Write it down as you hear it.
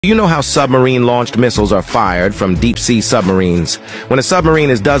You know how submarine-launched missiles are fired from deep-sea submarines? When a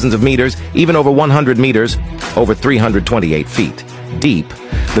submarine is dozens of meters, even over 100 meters, over 328 feet deep,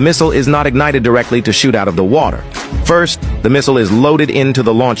 the missile is not ignited directly to shoot out of the water. First, the missile is loaded into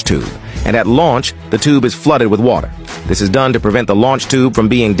the launch tube, and at launch, the tube is flooded with water. This is done to prevent the launch tube from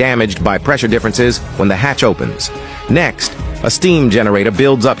being damaged by pressure differences when the hatch opens. Next, a steam generator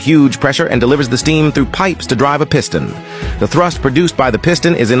builds up huge pressure and delivers the steam through pipes to drive a piston. The thrust produced by the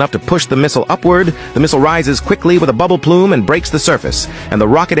piston is enough to push the missile upward. The missile rises quickly with a bubble plume and breaks the surface, and the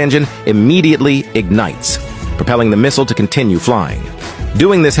rocket engine immediately ignites, propelling the missile to continue flying.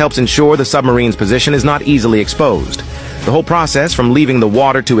 Doing this helps ensure the submarine's position is not easily exposed. The whole process from leaving the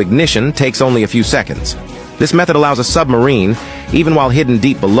water to ignition takes only a few seconds. This method allows a submarine, even while hidden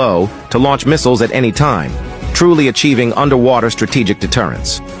deep below, to launch missiles at any time, truly achieving underwater strategic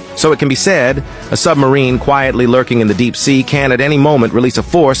deterrence. So it can be said, a submarine quietly lurking in the deep sea can at any moment release a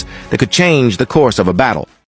force that could change the course of a battle.